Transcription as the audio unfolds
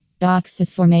Boxes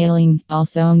for mailing,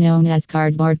 also known as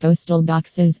cardboard postal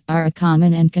boxes, are a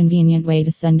common and convenient way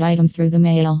to send items through the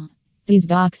mail. These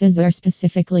boxes are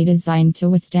specifically designed to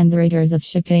withstand the rigors of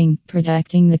shipping,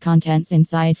 protecting the contents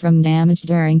inside from damage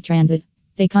during transit.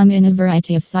 They come in a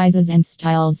variety of sizes and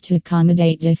styles to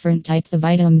accommodate different types of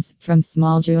items, from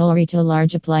small jewelry to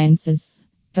large appliances.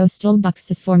 Postal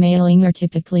boxes for mailing are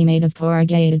typically made of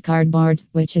corrugated cardboard,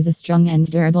 which is a strong and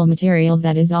durable material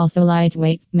that is also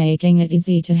lightweight, making it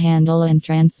easy to handle and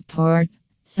transport.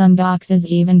 Some boxes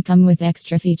even come with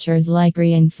extra features like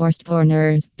reinforced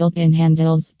corners, built-in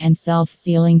handles, and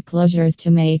self-sealing closures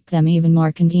to make them even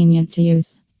more convenient to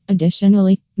use.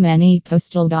 Additionally, many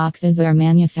postal boxes are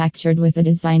manufactured with a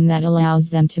design that allows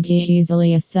them to be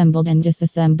easily assembled and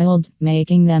disassembled,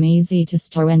 making them easy to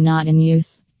store when not in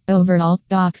use. Overall,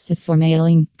 boxes for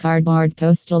mailing, cardboard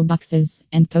postal boxes,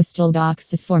 and postal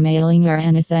boxes for mailing are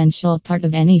an essential part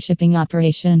of any shipping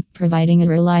operation, providing a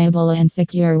reliable and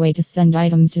secure way to send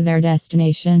items to their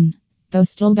destination.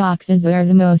 Postal boxes are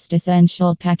the most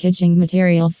essential packaging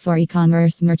material for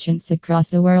e-commerce merchants across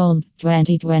the world.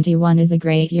 2021 is a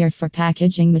great year for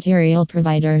packaging material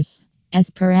providers. As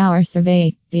per our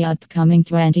survey, the upcoming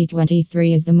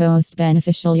 2023 is the most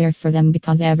beneficial year for them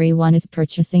because everyone is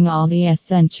purchasing all the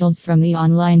essentials from the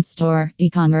online store.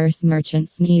 E-commerce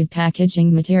merchants need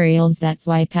packaging materials. That's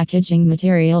why packaging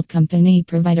material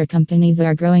provider companies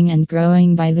are growing and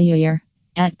growing by the year.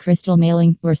 At Crystal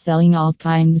Mailing, we're selling all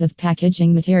kinds of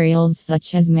packaging materials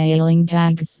such as mailing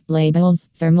bags, labels,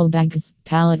 thermal bags,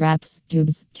 pallet wraps,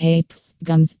 tubes, tapes,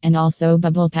 gums, and also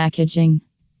bubble packaging.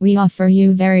 We offer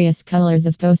you various colors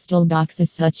of postal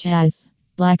boxes such as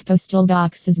black postal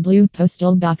boxes, blue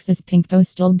postal boxes, pink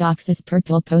postal boxes,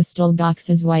 purple postal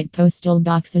boxes, white postal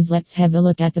boxes. Let's have a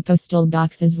look at the postal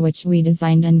boxes which we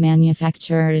designed and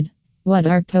manufactured. What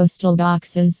are postal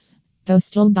boxes?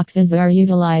 Postal boxes are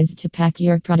utilized to pack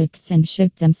your products and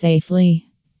ship them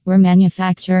safely. We're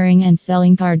manufacturing and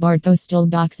selling cardboard postal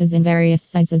boxes in various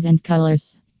sizes and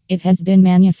colors. It has been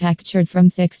manufactured from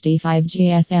 65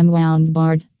 GSM wound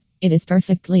board. It is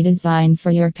perfectly designed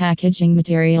for your packaging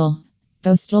material.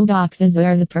 Postal boxes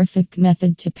are the perfect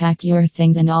method to pack your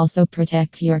things and also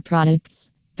protect your products.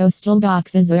 Postal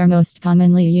boxes are most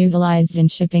commonly utilized in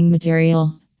shipping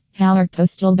material. How are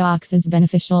postal boxes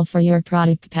beneficial for your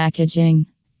product packaging?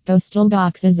 Postal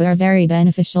boxes are very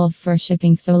beneficial for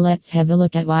shipping, so let's have a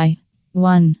look at why.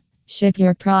 1. Ship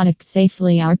your product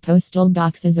safely. Our postal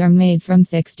boxes are made from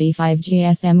 65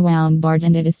 GSM wound board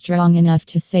and it is strong enough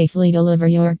to safely deliver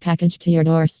your package to your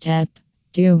doorstep.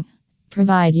 2.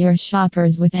 Provide your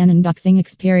shoppers with an unboxing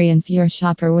experience. Your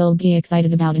shopper will be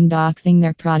excited about unboxing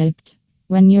their product.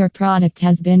 When your product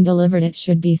has been delivered, it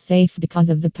should be safe because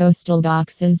of the postal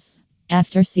boxes.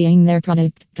 After seeing their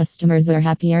product, customers are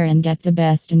happier and get the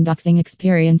best unboxing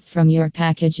experience from your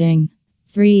packaging.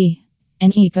 3.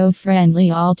 An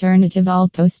eco-friendly alternative. All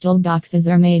postal boxes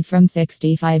are made from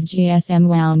 65 GSM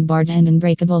wound board and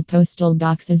unbreakable postal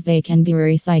boxes. They can be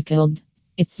recycled.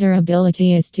 Its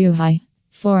durability is too high.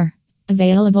 4.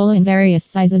 Available in various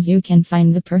sizes. You can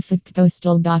find the perfect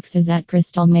postal boxes at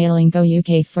Crystal Mailing Co.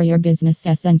 UK for your business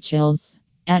essentials.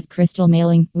 At Crystal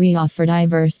Mailing, we offer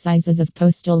diverse sizes of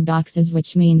postal boxes,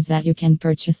 which means that you can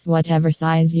purchase whatever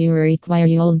size you require.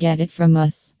 You'll get it from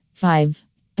us. 5.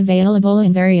 Available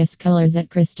in various colors at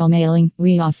Crystal Mailing.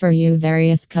 We offer you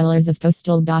various colors of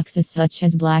postal boxes such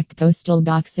as black postal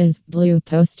boxes, blue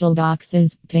postal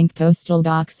boxes, pink postal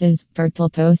boxes, purple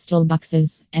postal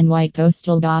boxes, and white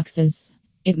postal boxes.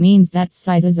 It means that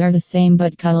sizes are the same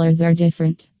but colors are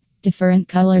different. Different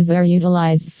colors are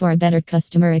utilized for a better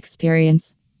customer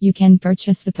experience. You can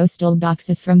purchase the postal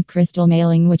boxes from Crystal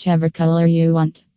Mailing whichever color you want.